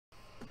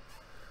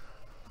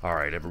All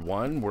right,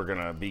 everyone, we're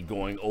going to be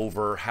going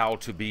over how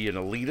to be an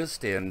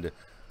elitist and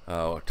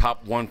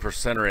top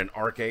 1%er in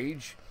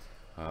Archeage.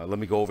 Let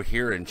me go over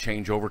here and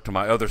change over to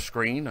my other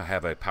screen. I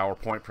have a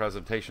PowerPoint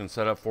presentation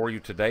set up for you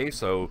today,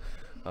 so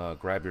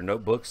grab your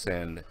notebooks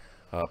and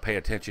pay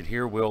attention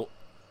here. What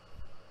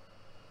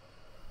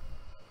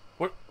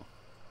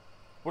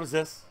is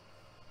this?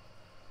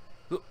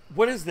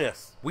 What is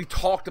this? We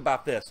talked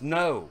about this.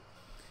 No.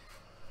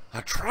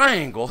 A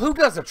triangle? Who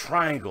does a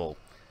triangle?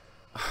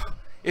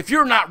 If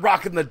you're not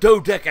rocking the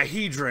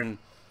dodecahedron,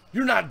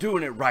 you're not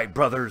doing it right,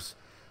 brothers.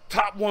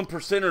 Top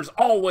 1%ers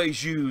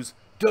always use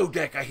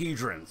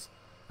dodecahedrons.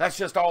 That's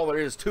just all there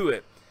is to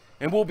it.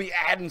 And we'll be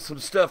adding some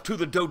stuff to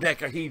the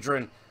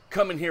dodecahedron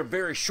coming here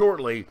very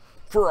shortly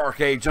for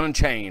Archeage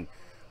Unchained.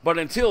 But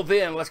until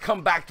then, let's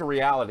come back to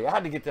reality. I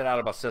had to get that out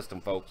of my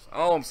system, folks.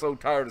 Oh, I'm so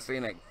tired of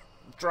seeing that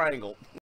triangle.